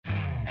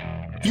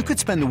You could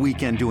spend the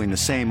weekend doing the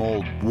same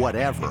old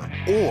whatever,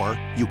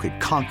 or you could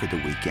conquer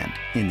the weekend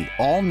in the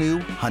all-new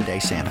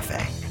Hyundai Santa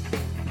Fe.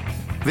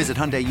 Visit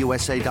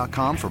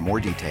HyundaiUSA.com for more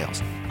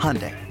details.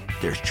 Hyundai,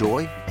 there's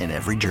joy in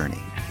every journey.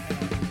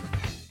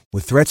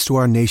 With threats to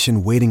our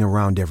nation waiting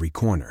around every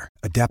corner,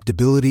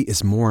 adaptability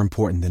is more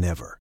important than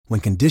ever. When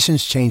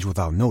conditions change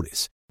without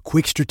notice,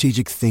 quick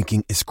strategic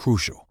thinking is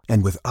crucial.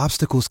 And with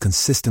obstacles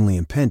consistently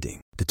impending,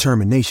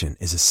 determination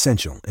is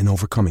essential in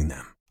overcoming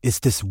them. It's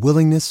this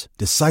willingness,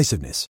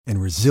 decisiveness, and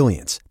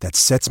resilience that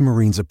sets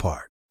Marines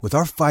apart. With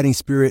our fighting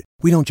spirit,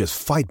 we don't just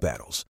fight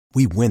battles,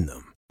 we win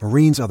them.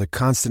 Marines are the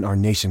constant our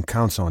nation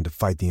counts on to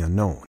fight the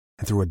unknown.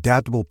 And through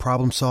adaptable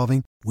problem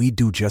solving, we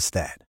do just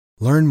that.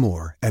 Learn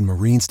more at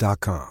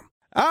marines.com.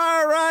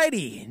 All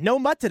righty. No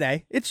mutt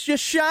today. It's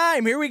just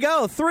Shime. Here we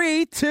go.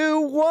 3,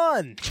 2,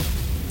 1.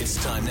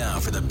 It's time now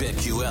for the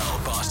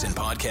BetQL Boston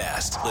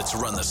Podcast. Let's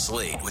run the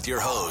slate with your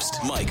host,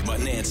 Mike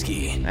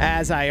Mutnansky.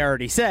 As I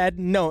already said,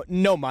 no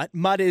Mutt.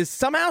 Mutt is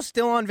somehow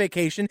still on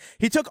vacation.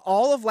 He took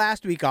all of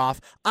last week off.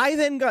 I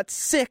then got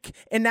sick,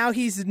 and now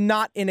he's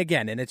not in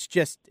again. And it's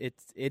just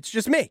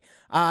me.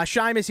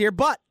 Shime is here,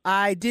 but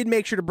I did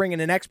make sure to bring in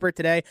an expert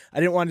today. I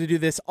didn't want to do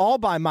this all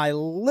by my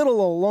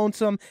little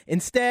lonesome.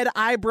 Instead,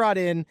 I brought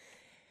in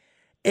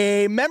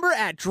a member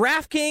at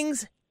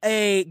DraftKings,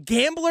 a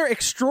gambler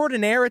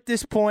extraordinaire at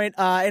this point,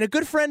 and a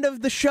good friend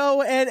of the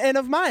show and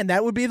of mine.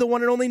 That would be the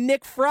one and only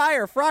Nick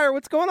Friar. Friar,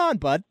 what's going on,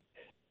 bud?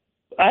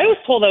 I was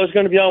told I was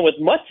going to be on with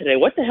Mutt today.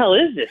 What the hell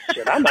is this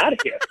shit? I'm out of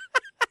here.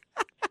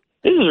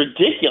 This is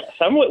ridiculous.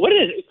 What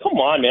is it? Come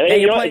on, man.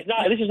 Hey,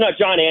 This is not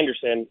John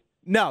Anderson.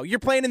 No, you're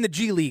playing in the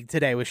G League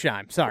today with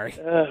Shime. Sorry.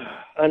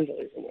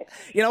 Unbelievable.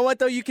 You know what,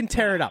 though? You can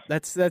tear it up.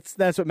 That's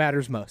what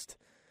matters most.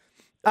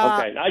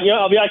 Okay.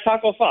 I'll be like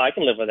Taco Fall. I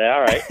can live with that.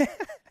 All right.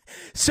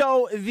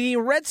 So the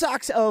Red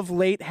Sox of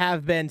late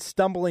have been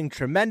stumbling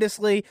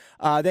tremendously.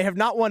 They have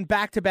not won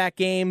back-to-back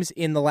games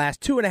in the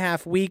last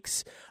 2.5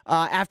 weeks.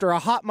 After a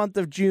hot month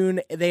of June,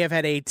 they have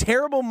had a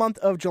terrible month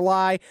of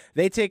July.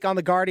 They take on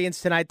the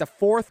Guardians tonight, the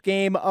fourth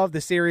game of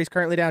the series,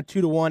 currently down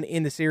 2-1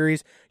 in the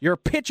series. Your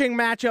pitching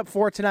matchup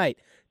for tonight,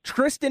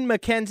 Tristan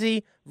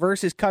McKenzie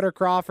versus Cutter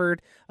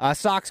Crawford.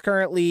 Sox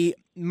currently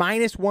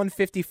minus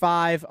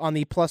 155 on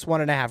the plus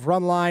 1.5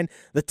 run line.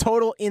 The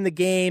total in the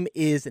game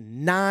is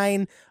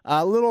 9.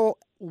 A little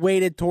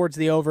weighted towards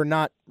the over,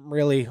 not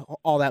really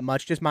all that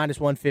much, just minus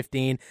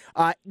 115.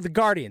 The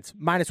Guardians,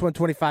 minus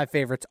 125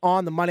 favorites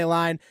on the money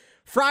line.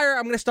 Friar,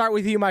 I'm going to start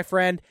with you, my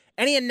friend.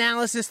 Any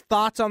analysis,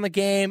 thoughts on the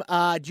game?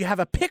 Do you have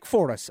a pick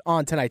for us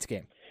on tonight's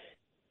game?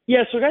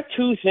 Yeah, so I got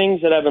two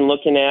things that I've been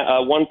looking at,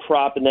 one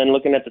prop and then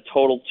looking at the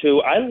total too.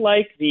 I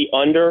like the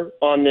under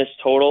on this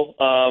total.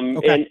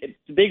 Okay. And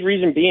the big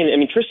reason being,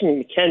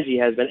 Tristan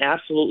McKenzie has been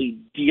absolutely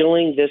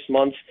dealing this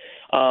month.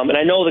 And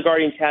I know the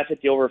Guardians have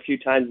hit the over a few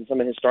times in some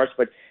of his starts,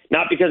 but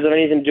not because of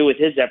anything to do with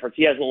his efforts.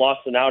 He hasn't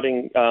lost an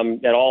outing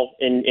at all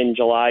in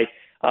July.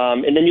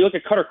 And then you look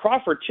at Cutter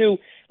Crawford too,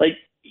 like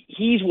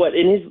he's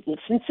in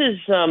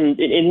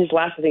his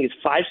last, I think it's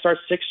 5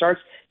 starts, 6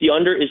 starts, the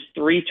under is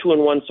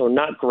 3-2-1, so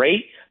not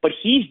great, but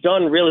he's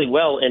done really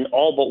well in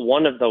all but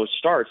one of those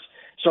starts.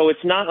 So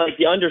it's not like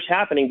the under's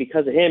happening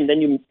because of him. Then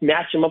you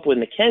match him up with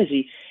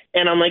McKenzie,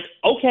 and I'm like,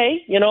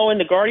 okay, and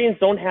the Guardians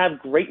don't have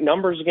great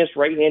numbers against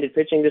right-handed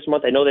pitching this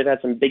month. I know they've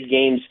had some big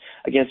games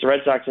against the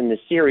Red Sox in this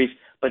series,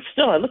 but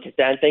still I look at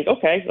that and think,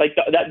 okay, like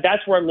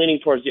that's where I'm leaning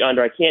towards the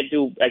under. I can't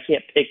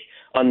pick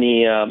on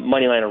the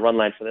money line or run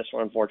line for this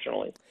one,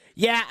 unfortunately.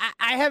 Yeah,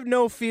 I have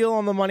no feel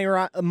on the money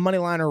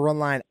line or run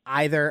line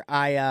either.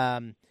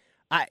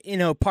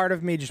 Part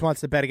of me just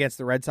wants to bet against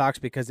the Red Sox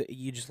because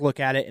you just look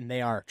at it and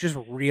they are just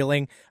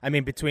reeling. I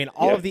mean, between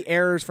all of the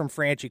errors from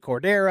Franchi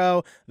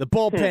Cordero, the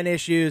bullpen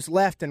issues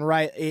left and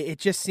right, it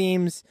just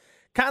seems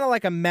kind of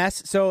like a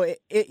mess. So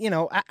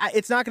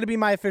it's not going to be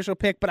my official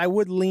pick, but I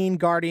would lean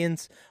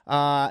Guardians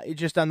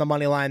just on the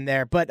money line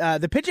there. But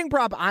the pitching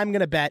prop I'm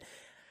going to bet,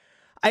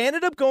 I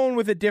ended up going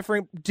with a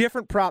different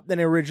prop than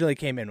I originally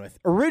came in with.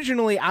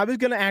 Originally, I was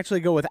going to actually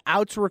go with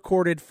outs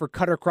recorded for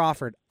Cutter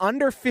Crawford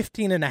under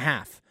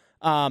 15.5.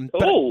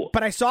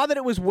 But I saw that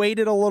it was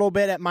weighted a little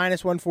bit at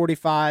minus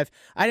 145.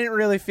 I didn't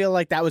really feel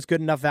like that was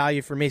good enough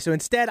value for me. So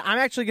instead, I'm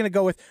actually going to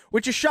go with,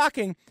 which is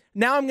shocking,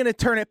 now I'm going to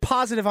turn it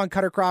positive on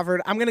Cutter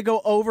Crawford. I'm going to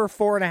go over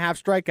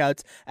 4.5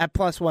 strikeouts at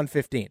plus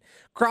 115.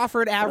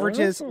 Crawford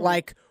averages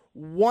like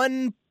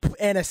 1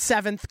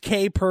 1/7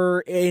 K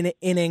per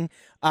inning.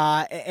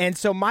 And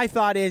so my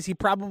thought is he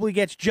probably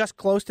gets just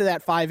close to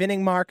that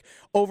 5-inning mark.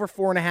 Over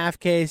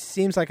 4.5 Ks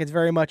seems like it's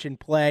very much in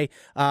play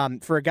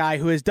for a guy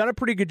who has done a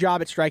pretty good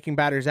job at striking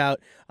batters out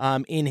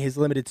in his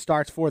limited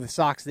starts for the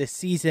Sox this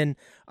season.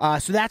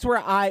 So that's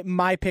where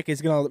my pick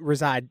is going to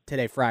reside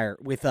today, Friar,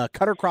 with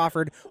Cutter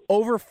Crawford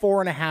over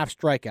 4.5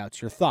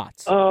 strikeouts. Your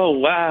thoughts? Oh,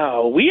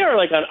 wow. We are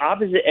like on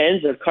opposite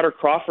ends of Cutter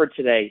Crawford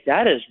today.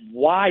 That is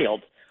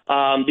wild.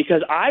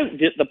 Because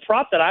the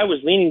prop that I was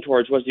leaning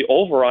towards was the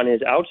over on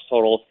his outs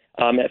total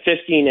at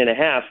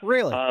 15.5.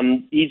 Really?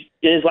 In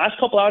his last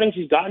couple outings,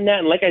 he's gotten that,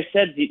 and like I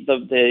said,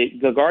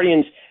 the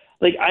Guardians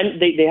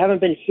they haven't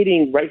been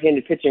hitting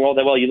right-handed pitching all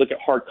that well. You look at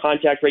hard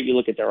contact rate, you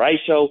look at their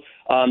ISO.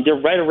 They're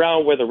right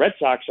around where the Red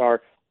Sox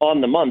are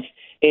on the month.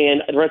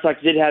 And the Red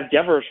Sox did have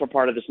Devers for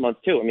part of this month,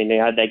 too. I mean, they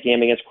had that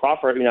game against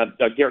Crawford,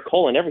 Garrett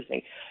Cole and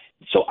everything.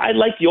 So I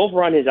like the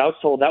over on his outs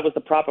total. That was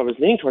the prop I was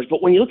leaning towards.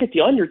 But when you look at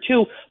the under,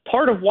 too,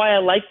 part of why I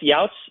like the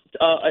outs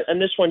on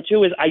this one,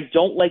 too, is I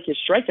don't like his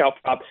strikeout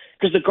prop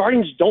because the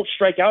Guardians don't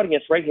strike out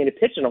against right-handed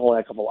pitching a whole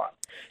heck of a lot.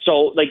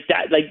 So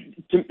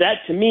that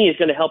to me is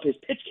going to help his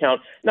pitch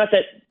count. Not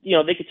that,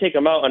 they could take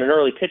him out on an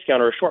early pitch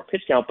count or a short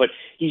pitch count, but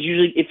he's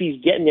usually, if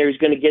he's getting there, he's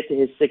going to get to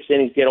his 6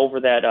 innings, get over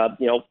that,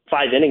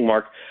 5-inning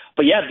mark.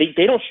 But yeah,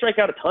 they don't strike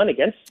out a ton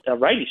against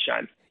righty,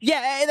 Sean.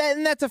 Yeah,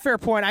 and that's a fair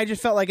point. I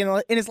just felt like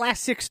in his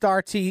last 6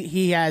 starts,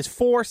 he has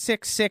 4,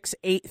 6, 6,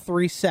 8,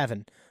 3,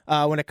 7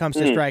 when it comes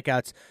to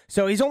strikeouts.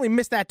 So he's only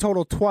missed that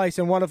total twice,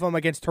 and one of them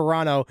against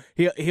Toronto,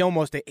 he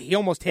almost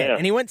hit,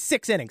 and he went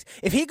 6 innings.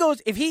 If he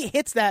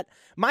hits that,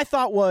 my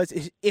thought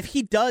was if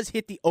he does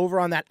hit the over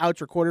on that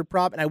outs recorded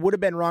prop, and I would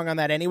have been wrong on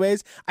that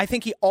anyways, I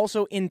think he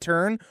also in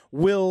turn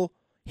will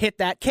hit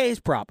that K's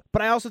prop.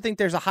 But I also think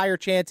there's a higher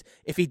chance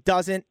if he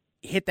doesn't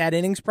hit that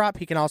innings prop,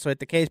 he can also hit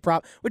the K's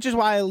prop, which is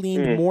why I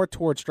leaned more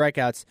towards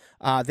strikeouts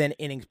than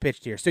innings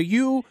pitched here. So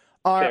you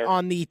are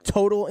on the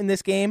total in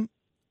this game,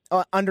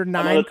 under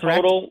 9, on the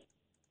correct? Total,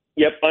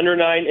 yep, under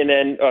 9, and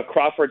then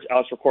Crawford's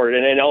outs recorded.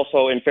 And then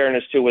also, in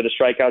fairness, too, with the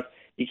strikeouts,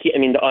 the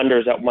under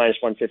is at minus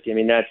 150. I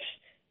mean, that's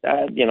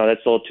a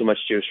little too much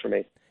juice for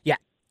me. Yeah,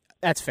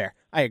 that's fair.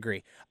 I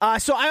agree.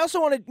 So I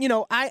also wanted,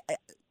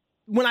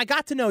 when I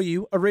got to know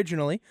you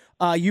originally,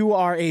 you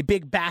are a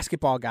big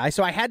basketball guy,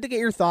 so I had to get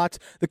your thoughts.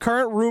 The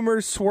current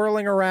rumors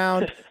swirling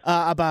around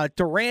about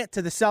Durant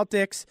to the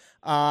Celtics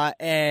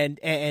and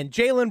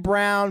Jaylen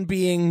Brown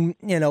being,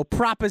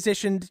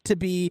 propositioned to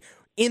be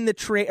in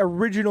the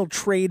original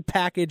trade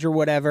package or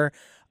whatever.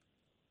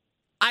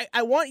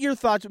 I want your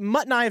thoughts.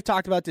 Mutt and I have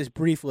talked about this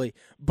briefly,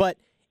 but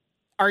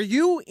are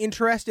you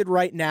interested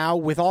right now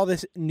with all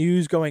this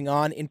news going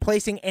on in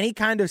placing any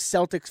kind of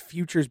Celtics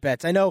futures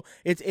bets? I know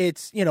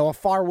it's a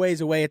far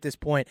ways away at this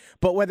point,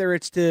 but whether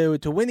it's to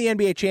win the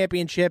NBA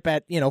championship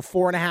at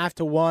 4.5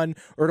 to 1,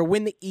 or to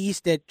win the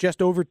East at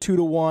just over 2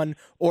 to 1,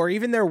 or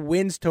even their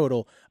wins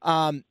total,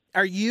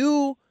 are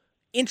you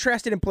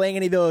interested in playing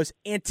any of those,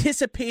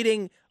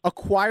 anticipating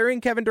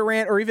acquiring Kevin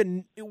Durant, or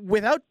even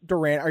without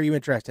Durant, are you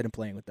interested in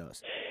playing with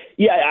those?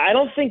 Yeah, I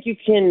don't think you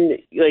can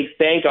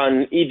bank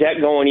on that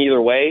going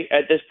either way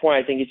at this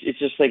point. I think it's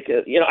just I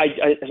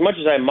as much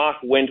as I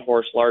mock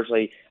Windhorse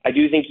largely, I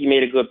do think he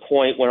made a good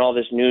point when all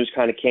this news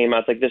kind of came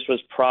out. This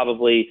was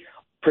probably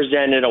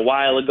presented a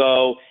while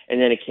ago,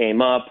 and then it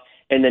came up,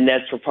 and the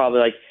Nets were probably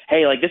like,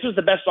 hey, this was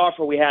the best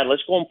offer we had.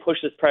 Let's go and push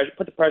this pressure,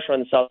 put the pressure on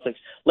the Celtics.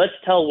 Let's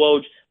tell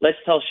Woj, let's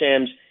tell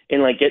Shams,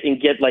 and get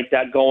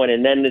that going,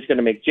 and then it's going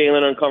to make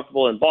Jalen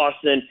uncomfortable in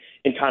Boston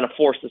and kind of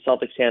force the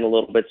Celtics' hand a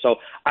little bit. So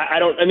that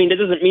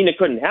doesn't mean it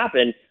couldn't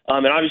happen.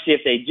 And obviously,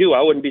 if they do,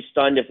 I wouldn't be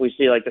stunned if we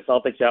see the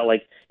Celtics at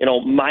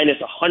minus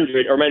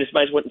 100 or minus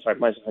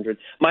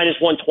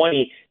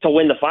 120 to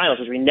win the finals,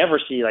 which we never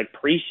see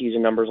preseason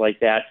numbers like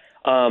that.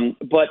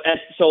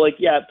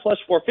 Plus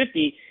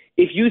 450.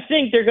 If you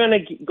think they're going to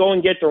go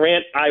and get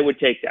Durant, I would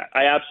take that.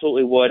 I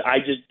absolutely would. I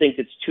just think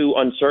it's too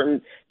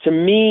uncertain. To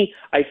me,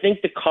 I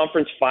think the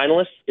conference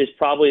finalist is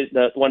probably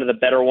one of the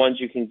better ones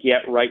you can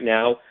get right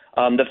now.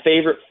 The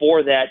favorite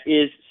for that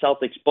is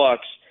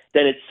Celtics-Bucks.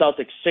 Then it's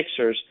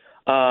Celtics-Sixers.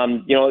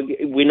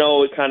 We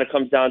know it kind of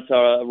comes down to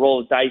a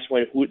roll of dice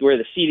where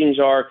the seedings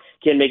are.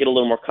 Can make it a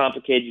little more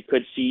complicated. You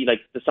could see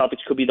the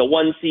Celtics could be the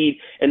 1 seed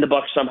and the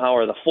Bucks somehow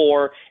are the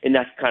 4, and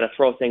that could kind of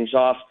throw things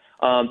off.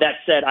 That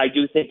said, I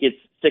do think it's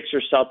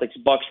Sixers, Celtics,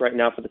 Bucks right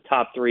now for the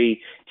top 3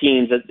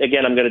 teams.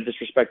 Again, I'm going to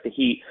disrespect the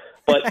Heat,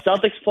 but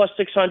Celtics plus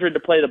 600 to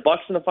play the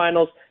Bucks in the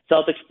finals.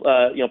 Celtics,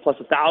 plus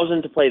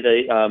 1,000 to play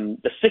the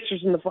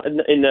Sixers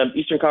in the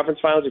Eastern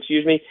Conference Finals.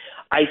 Excuse me.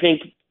 I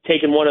think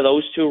taking one of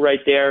those 2 right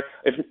there,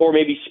 or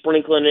maybe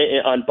sprinkling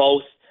it on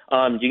both,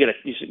 you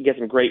get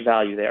some great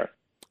value there.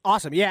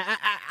 Awesome. Yeah,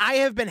 I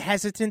have been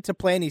hesitant to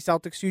play any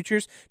Celtics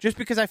futures just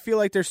because I feel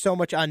like there's so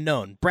much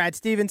unknown. Brad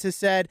Stevens has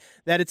said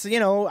that it's,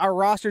 our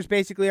roster's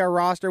basically our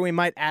roster. We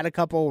might add a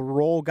couple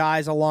role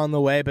guys along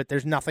the way, but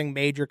there's nothing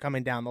major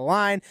coming down the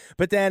line.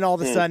 But then all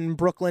of a sudden,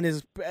 Brooklyn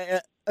is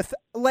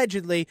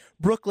allegedly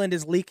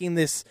leaking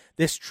this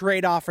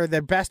trade offer,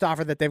 their best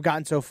offer that they've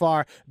gotten so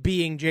far,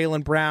 being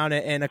Jaylen Brown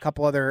and a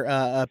couple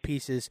other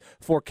pieces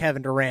for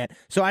Kevin Durant.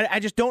 So I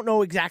just don't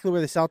know exactly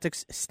where the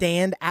Celtics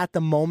stand at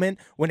the moment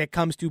when it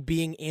comes to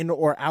being in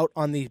or out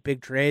on these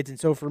big trades. And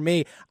so for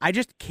me, I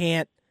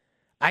can't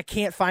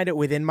find it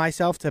within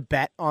myself to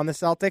bet on the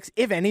Celtics.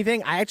 If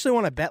anything, I actually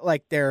want to bet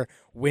their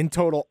win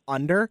total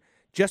under,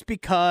 just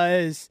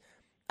because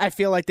I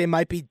feel like they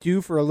might be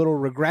due for a little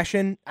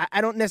regression.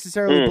 I don't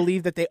necessarily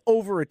believe that they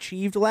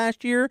overachieved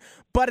last year,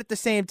 but at the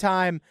same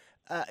time,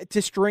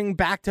 to string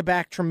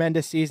back-to-back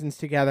tremendous seasons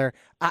together,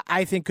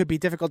 I think could be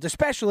difficult,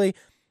 especially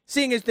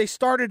seeing as they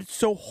started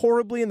so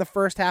horribly in the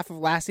first half of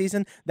last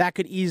season, that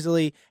could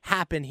easily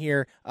happen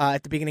here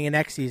at the beginning of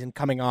next season,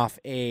 coming off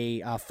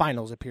a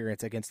finals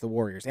appearance against the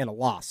Warriors, and a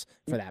loss,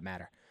 for that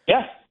matter.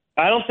 Yeah,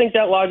 I don't think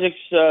that logic's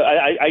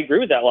I agree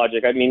with that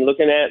logic. I mean,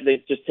 looking at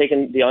they've just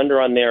taken the under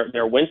on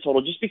their win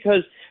total just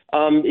because,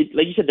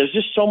 like you said, there's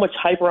just so much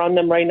hype around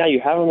them right now.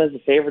 You have them as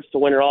the favorites to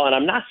win it all, and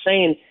I'm not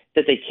saying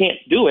that they can't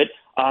do it.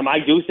 I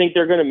do think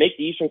they're going to make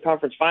the Eastern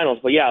Conference Finals,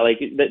 but yeah,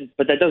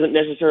 but that doesn't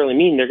necessarily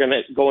mean they're going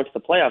to go into the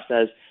playoffs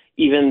as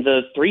even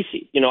the 3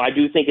 seed. I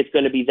do think it's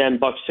going to be them,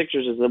 Bucks,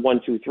 Sixers as the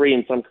 1, 2, 3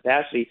 in some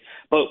capacity,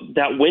 but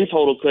that win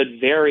total could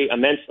vary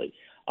immensely.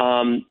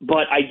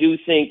 But I do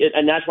think,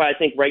 and that's why I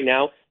think right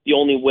now the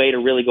only way to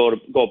really go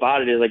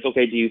about it is like,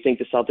 okay, do you think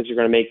the Celtics are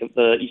going to make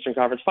the Eastern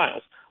Conference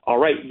Finals? All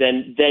right,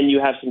 then you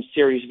have some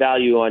serious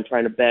value on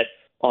trying to bet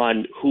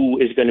on who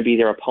is going to be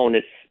their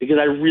opponent, because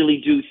I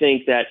really do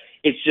think that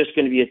it's just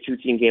going to be a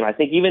 2-team game. I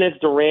think even if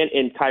Durant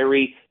and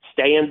Kyrie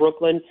stay in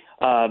Brooklyn,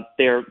 I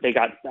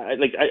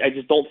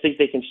just don't think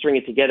they can string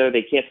it together.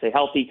 They can't stay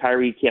healthy.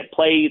 Kyrie can't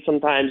play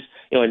sometimes,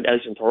 and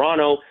as in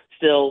Toronto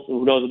still,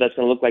 who knows what that's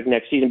going to look like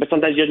next season, but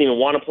sometimes he doesn't even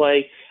want to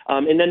play.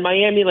 And then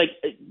Miami,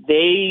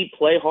 they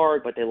play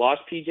hard, but they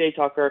lost PJ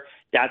Tucker.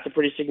 That's a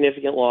pretty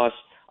significant loss.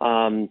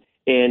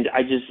 And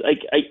I just,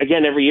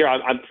 again, every year,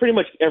 I'm pretty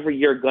much every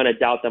year going to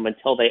doubt them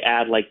until they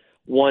add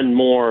one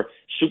more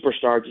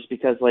superstar, just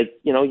because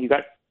you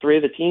got 3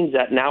 of the teams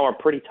that now are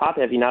pretty top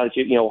heavy now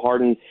that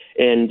Harden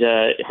and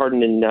Embiid are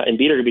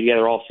going to be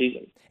together all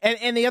season.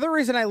 And the other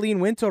reason I lean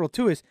win total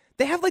too is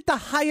they have the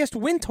highest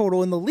win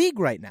total in the league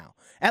right now.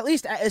 At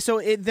least,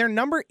 their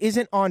number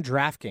isn't on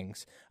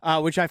DraftKings,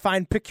 which I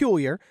find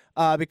peculiar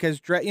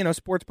because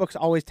sports books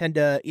always tend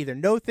to either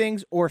know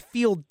things or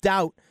feel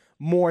doubt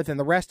more than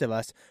the rest of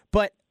us.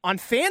 But on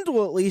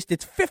FanDuel, at least,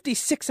 it's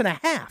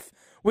 56.5.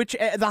 Which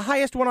the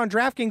highest one on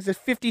DraftKings is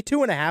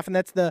 52.5, and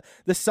that's the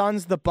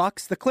Suns, the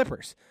Bucks, the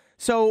Clippers.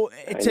 So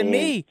to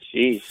me,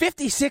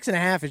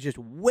 56.5 is just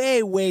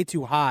way, way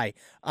too high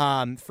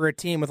for a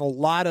team with a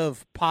lot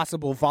of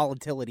possible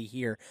volatility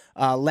here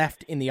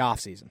left in the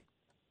offseason.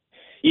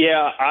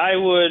 Yeah, I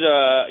would.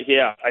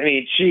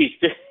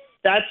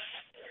 That's.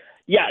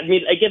 Yeah, I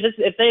mean,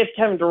 if they have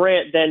Kevin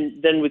Durant,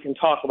 then we can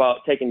talk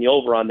about taking the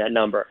over on that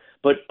number.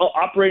 But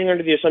operating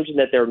under the assumption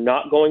that they're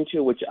not going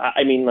to, which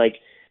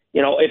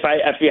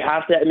if you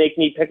have to make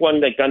me pick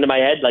one gun to my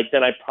head,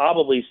 then I'd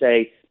probably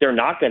say they're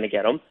not going to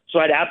get them. So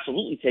I'd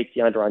absolutely take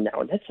the under on that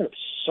one. That's an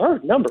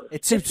absurd number.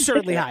 It's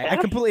absurdly high. I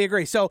completely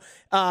agree. So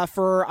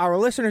for our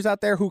listeners out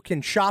there who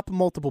can shop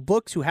multiple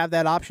books, who have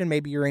that option,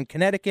 maybe you're in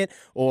Connecticut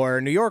or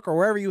New York or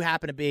wherever you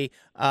happen to be,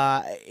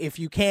 if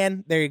you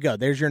can, there you go.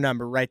 There's your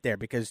number right there,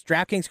 because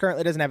DraftKings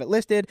currently doesn't have it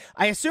listed.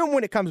 I assume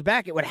when it comes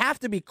back, it would have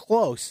to be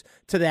close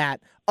to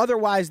that.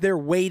 Otherwise, they're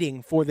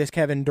waiting for this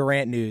Kevin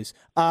Durant news,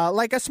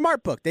 like a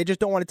smart book. They just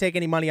don't want to take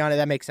any money on it.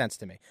 That makes sense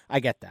to me. I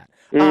get that.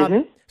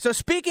 Mm-hmm. So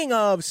speaking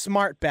of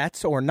smart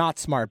bets or not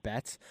smart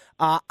bets,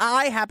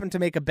 I happened to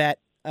make a bet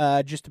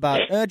just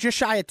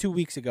shy of 2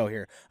 weeks ago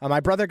here. My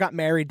brother got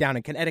married down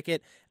in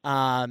Connecticut.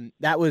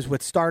 That was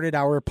what started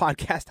our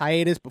podcast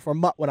hiatus before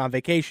Mutt went on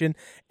vacation.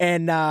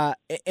 And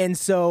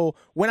so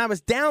when I was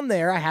down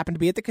there, I happened to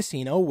be at the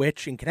casino,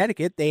 which in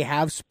Connecticut, they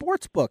have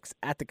sports books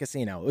at the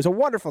casino. It was a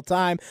wonderful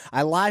time.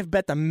 I live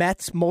bet the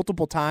Mets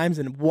multiple times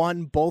and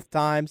won both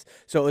times.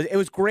 So it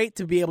was great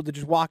to be able to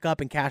just walk up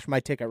and cash my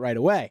ticket right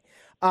away.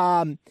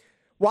 While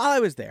I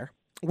was there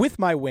with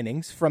my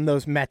winnings from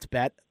those Mets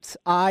bets,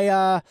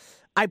 I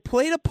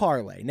played a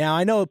parlay. Now,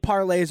 I know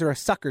parlays are a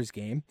sucker's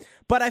game,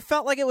 but I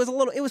felt like it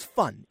was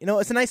fun.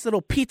 It's a nice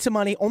little pizza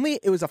money.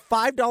 Only it was a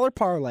 $5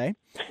 parlay,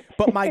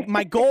 but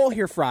my goal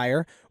here,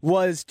 Friar,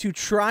 was to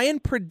try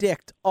and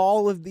predict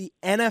all of the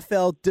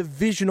NFL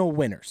divisional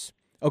winners.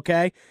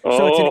 Okay?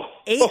 So it's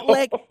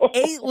an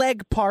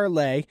eight-leg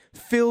parlay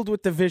filled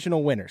with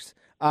divisional winners.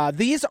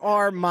 These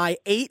are my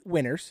 8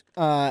 winners.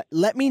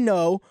 Let me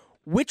know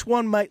which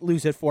one might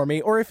lose it for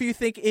me, or if you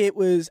think it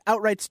was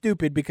outright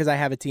stupid because I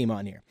have a team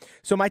on here.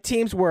 So my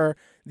teams were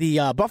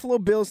the Buffalo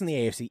Bills in the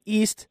AFC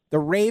East, the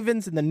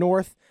Ravens in the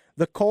North,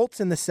 the Colts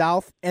in the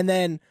South, and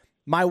then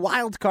my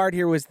wild card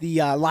here was the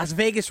Las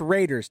Vegas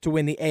Raiders to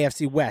win the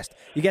AFC West.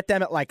 You get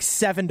them at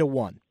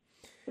 7-1.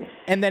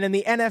 And then in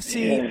the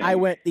NFC, I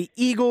went the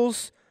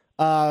Eagles,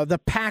 the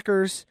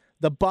Packers,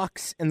 the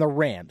Bucks, and the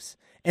Rams.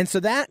 And so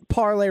that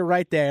parlay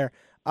right there,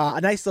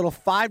 a nice little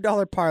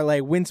 $5 parlay,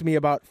 wins me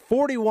about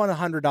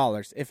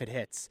 $4,100 if it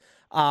hits.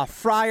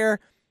 Friar,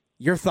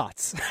 your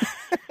thoughts?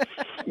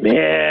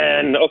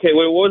 Man, okay.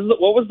 Wait,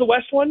 what was the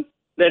West one?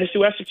 The NFC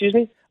West, excuse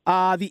me.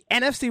 The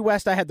NFC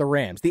West, I had the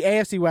Rams. The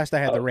AFC West, I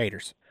had the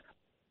Raiders.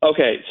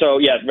 Okay, so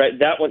yeah, right.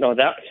 That one, no,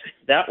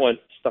 that one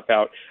stuck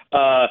out.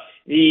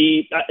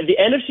 The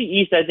NFC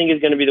East, I think,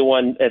 is going to be the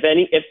one.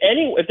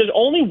 If there's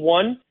only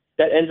one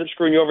that ends up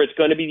screwing you over, it's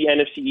going to be the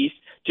NFC East,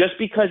 just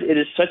because it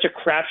is such a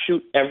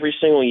crapshoot every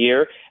single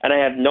year, and I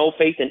have no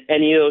faith in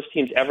any of those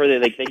teams ever.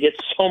 They get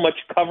so much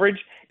coverage,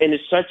 and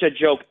it's such a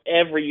joke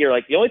every year.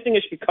 Like, the only thing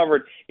that should be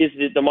covered is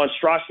the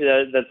monstrosity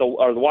that the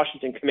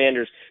Washington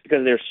Commanders, because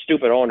of their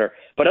stupid owner.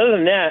 But other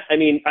than that, I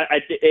mean,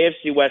 the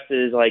AFC West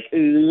is like,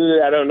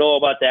 I don't know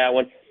about that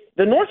one.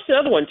 The North's the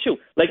other one too.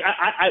 Like,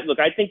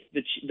 I think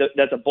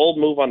that's a bold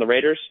move on the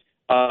Raiders.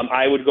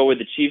 I would go with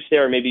the Chiefs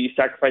there, or maybe you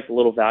sacrifice a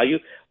little value.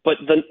 But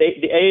the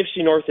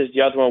AFC North is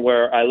the other one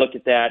where I look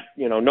at that.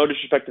 You know, no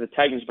disrespect to the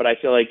Titans, but I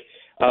feel like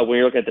when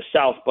you're looking at the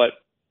South, but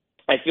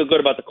I feel good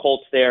about the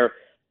Colts there.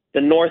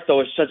 The North,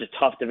 though, is such a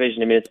tough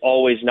division. I mean, it's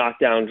always knock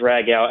down,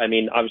 drag out. I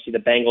mean, obviously the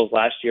Bengals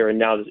last year, and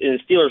now the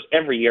Steelers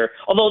every year.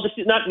 Although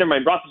never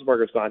mind,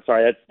 Roethlisberger's gone.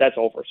 Sorry, that's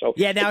over. So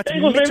yeah, now it's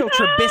Mitchell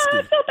Trubisky.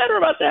 I feel better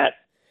about that.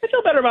 I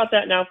feel better about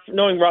that now,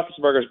 knowing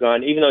Roethlisberger's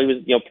gone, even though he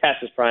was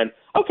past his prime.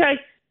 Okay.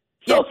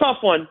 Still a tough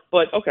one,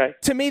 but okay.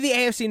 To me, the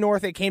AFC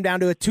North, it came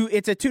down to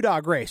it's a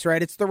two-dog race,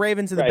 right? It's the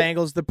Ravens and the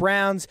Bengals. The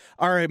Browns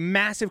are a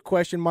massive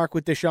question mark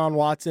with Deshaun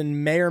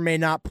Watson, may or may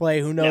not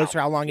play. Who knows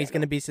how long he's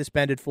going to be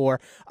suspended for.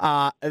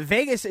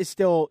 Vegas is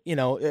still,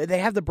 they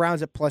have the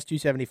Browns at plus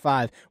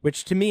 275,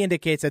 which to me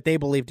indicates that they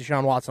believe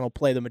Deshaun Watson will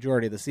play the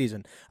majority of the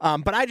season.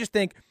 But I just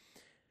think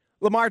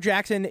Lamar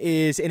Jackson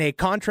is in a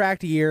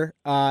contract year.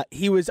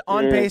 He was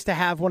on pace to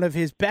have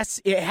his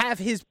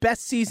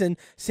best season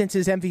since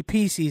his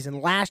MVP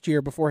season last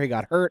year before he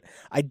got hurt.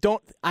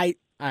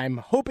 I'm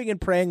hoping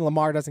and praying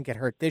Lamar doesn't get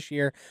hurt this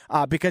year,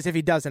 because if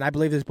he doesn't, I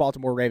believe this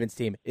Baltimore Ravens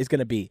team is going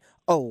to be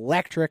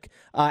electric.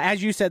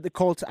 As you said, the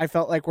Colts, I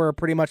felt like were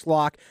pretty much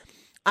lock.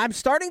 I'm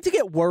starting to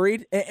get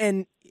worried,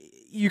 and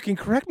you can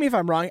correct me if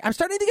I'm wrong. I'm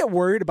starting to get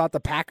worried about the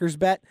Packers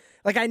bet.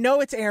 Like, I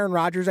know it's Aaron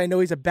Rodgers. I know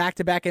he's a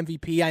back-to-back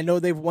MVP. I know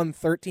they've won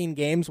 13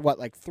 games,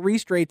 3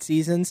 straight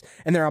seasons,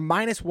 and they're a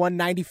minus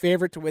 190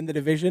 favorite to win the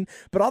division.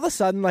 But all of a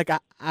sudden,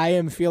 I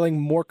am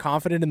feeling more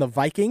confident in the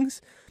Vikings.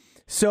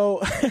 So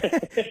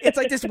it's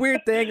like this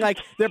weird thing. Like,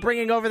 they're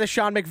bringing over the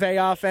Sean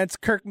McVay offense.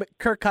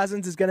 Kirk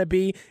Cousins is going to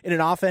be in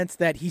an offense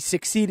that he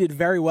succeeded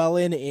very well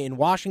in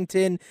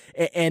Washington.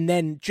 And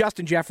then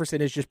Justin Jefferson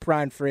is just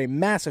primed for a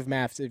massive,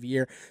 massive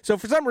year. So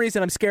for some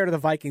reason, I'm scared of the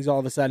Vikings all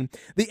of a sudden.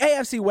 The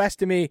AFC West,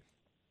 to me,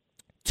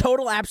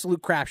 total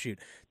absolute crapshoot.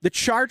 The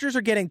Chargers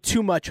are getting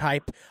too much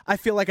hype. I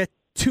feel like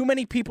too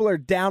many people are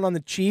down on the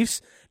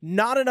Chiefs.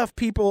 Not enough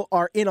people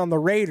are in on the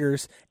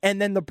Raiders.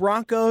 And then the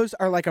Broncos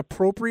are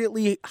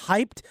appropriately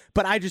hyped,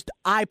 but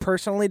I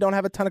personally don't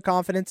have a ton of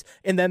confidence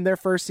in them their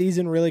first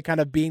season really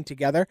kind of being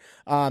together.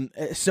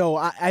 So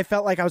I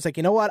felt like I was like,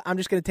 you know what? I'm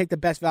just going to take the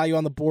best value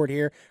on the board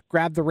here,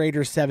 grab the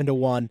Raiders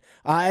 7-1.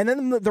 And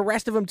then the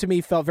rest of them to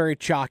me felt very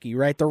chalky,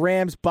 right? The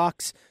Rams,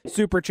 Bucks,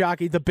 super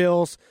chalky. The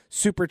Bills,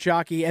 super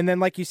chalky. And then,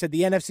 like you said,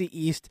 the NFC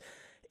East,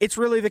 it's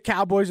really the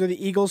Cowboys or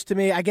the Eagles to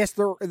me. I guess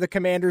the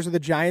Commanders or the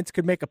Giants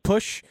could make a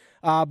push,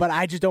 but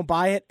I just don't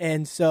buy it.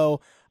 And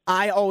so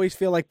I always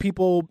feel like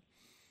people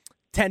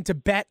tend to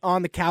bet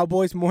on the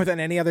Cowboys more than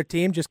any other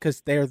team just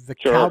because they're the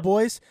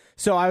Cowboys.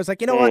 So I was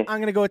like, you know what? I'm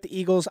going to go with the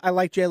Eagles. I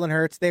like Jalen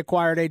Hurts. They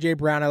acquired A.J.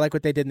 Brown. I like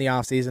what they did in the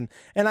offseason.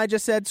 And I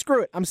just said,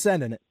 screw it. I'm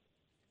sending it.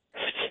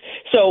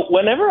 So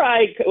whenever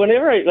I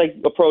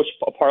approach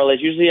parlays,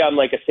 usually I'm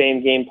like a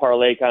same game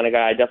parlay kind of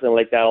guy. I definitely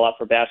like that a lot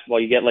for basketball.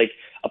 You get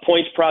a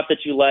points prop that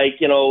you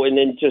like, and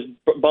then just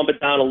bump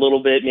it down a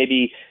little bit,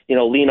 maybe,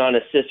 lean on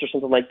assists or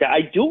something like that. I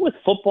do it with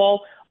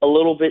football a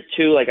little bit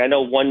too. Like, I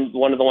know one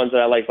of the ones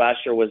that I liked last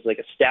year was like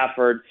a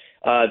Stafford,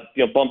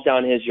 bump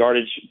down his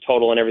yardage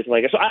total and everything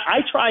like that. So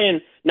I try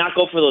and not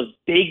go for those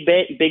big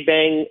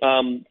bang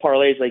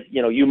parlays like,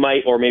 you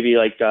might, or maybe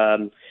like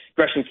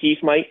Gresham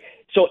Keefe might.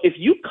 So if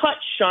you cut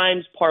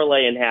Shime's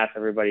parlay in half,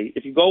 everybody,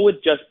 if you go with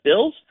just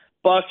Bills,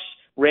 Bucks,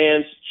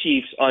 Rams,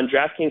 Chiefs on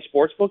DraftKings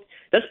Sportsbook,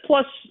 that's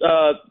plus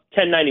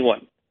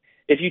 1091.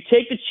 If you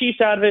take the Chiefs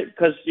out of it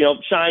because,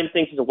 Shime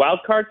thinks it's a wild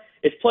card,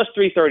 it's plus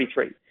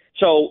 333.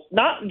 So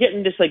not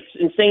getting this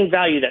insane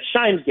value that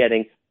Shime's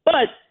getting, but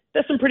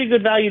that's some pretty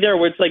good value there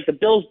where it's like the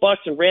Bills,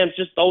 Bucks, and Rams,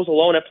 just those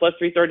alone at plus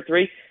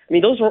 333. I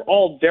mean, those are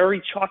all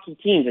very chalky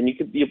teams, and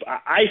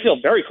I feel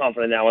very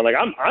confident now. And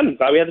I'm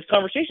glad we had this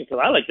conversation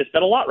because I like this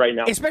bet a lot right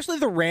now. Especially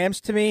the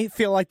Rams, to me,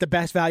 feel like the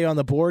best value on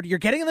the board. You're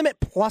getting them at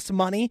plus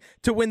money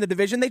to win the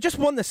division. They just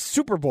won the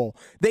Super Bowl.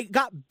 They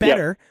got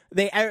better.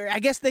 Yep. I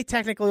guess they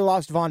technically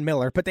lost Von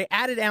Miller, but they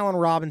added Allen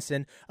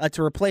Robinson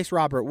to replace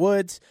Robert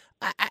Woods.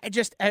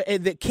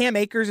 The Cam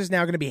Akers is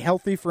now going to be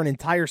healthy for an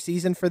entire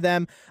season for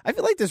them. I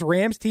feel like this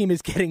Rams team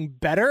is getting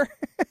better,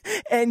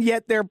 and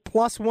yet they're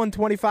plus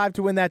 125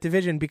 to win that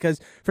division because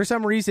for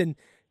some reason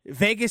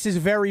Vegas is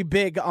very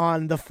big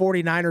on the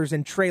 49ers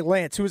and Trey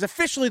Lance, who is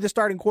officially the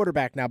starting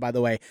quarterback now, by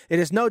the way. It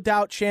is no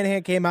doubt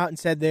Shanahan came out and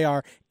said they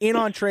are in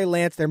on Trey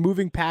Lance. They're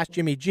moving past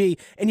Jimmy G,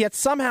 and yet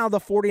somehow the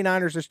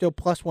 49ers are still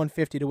plus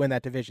 150 to win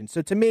that division.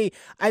 So to me,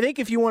 I think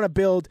if you want to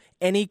build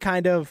any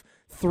kind of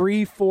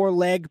 3-4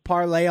 leg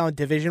parlay on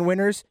division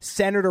winners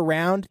centered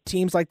around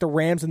teams like the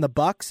Rams and the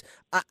Bucks,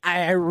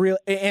 or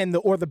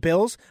the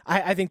Bills,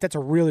 I think that's a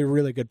really,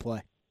 really good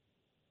play.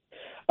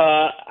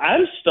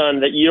 I'm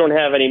stunned that you don't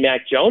have any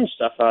Mac Jones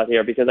stuff out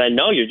here because I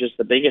know you're just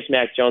the biggest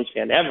Mac Jones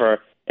fan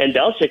ever. And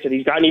Belichick said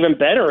he's gotten even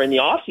better in the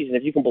offseason,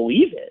 if you can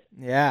believe it.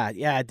 Yeah.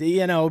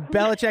 You know,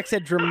 Belichick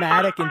said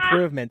dramatic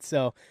improvement,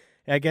 so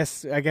I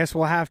guess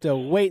we'll have to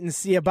wait and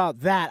see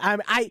about that.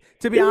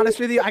 To be honest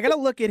with you, I got to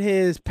look at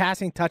his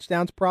passing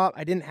touchdowns prop.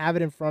 I didn't have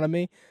it in front of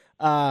me,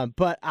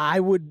 but I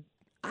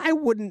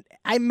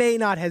may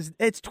not have.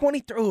 It's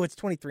 23. Oh, it's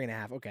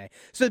 23.5. Okay.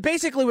 So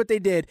basically what they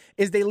did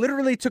is they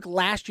literally took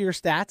last year's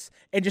stats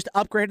and just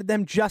upgraded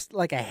them just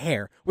like a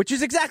hair, which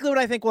is exactly what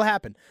I think will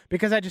happen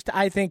because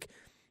I think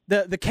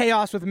the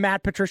chaos with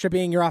Matt Patricia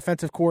being your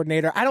offensive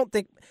coordinator, I don't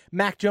think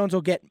Mac Jones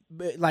will get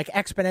like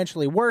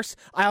exponentially worse.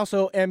 I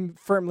also am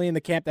firmly in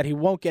the camp that he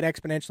won't get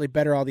exponentially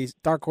better. All these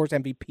dark horse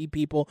MVP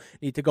people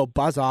need to go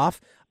buzz off.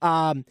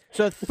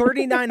 So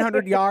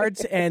 3,900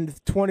 yards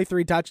and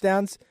 23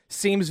 touchdowns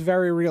seems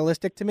very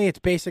realistic to me. It's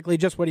basically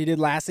just what he did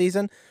last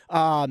season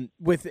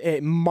with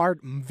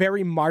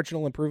very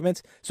marginal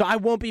improvements. So I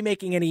won't be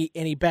making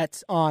any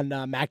bets on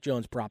Mac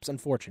Jones props,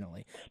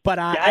 unfortunately. But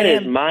that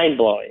is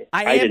mind-blowing.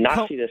 I did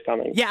not see this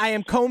coming. Yeah, I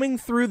am combing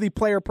through the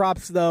player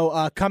props,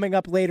 though, coming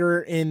up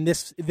later in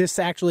this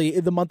actually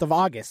in the month of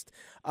August.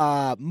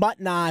 Mutt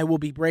and I will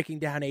be breaking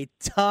down a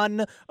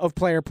ton of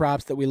player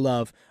props that we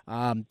love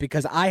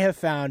because I have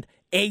found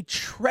a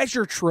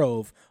treasure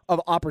trove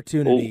of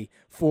opportunity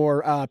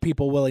for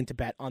people willing to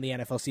bet on the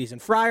NFL season.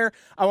 Friar,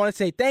 I want to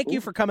say thank you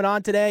for coming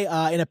on today.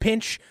 In a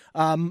pinch,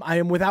 I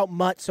am without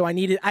Mutt, so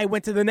I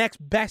went to the next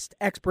best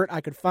expert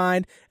I could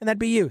find, and that'd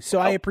be you. So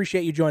I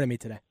appreciate you joining me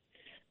today.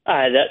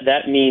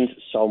 That means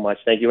so much.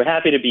 Thank you. We're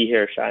happy to be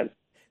here, Shine.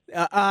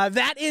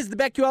 That is the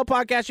BetQL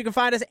podcast. You can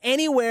find us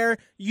anywhere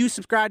you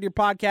subscribe to your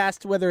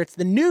podcast, whether it's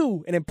the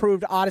new and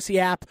improved Odyssey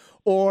app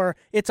or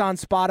it's on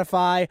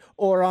Spotify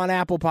or on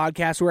Apple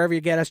Podcasts, wherever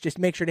you get us. Just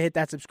make sure to hit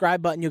that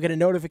subscribe button. You'll get a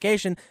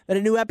notification that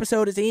a new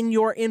episode is in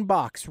your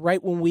inbox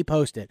right when we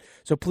post it.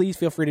 So please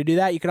feel free to do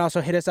that. You can also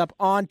hit us up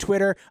on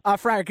Twitter.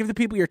 Friar, give the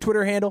people your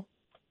Twitter handle.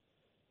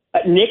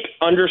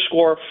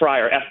 Nick_Friar,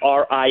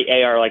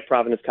 Friar, like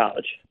Providence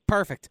College.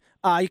 Perfect.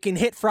 You can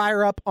hit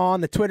Friar up on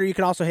the Twitter. You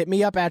can also hit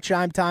me up at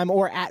Shimetime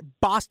or at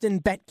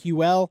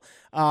BostonBetQL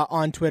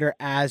on Twitter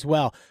as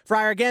well.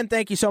 Friar, again,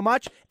 thank you so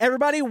much.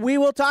 Everybody, we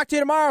will talk to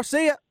you tomorrow.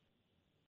 See ya.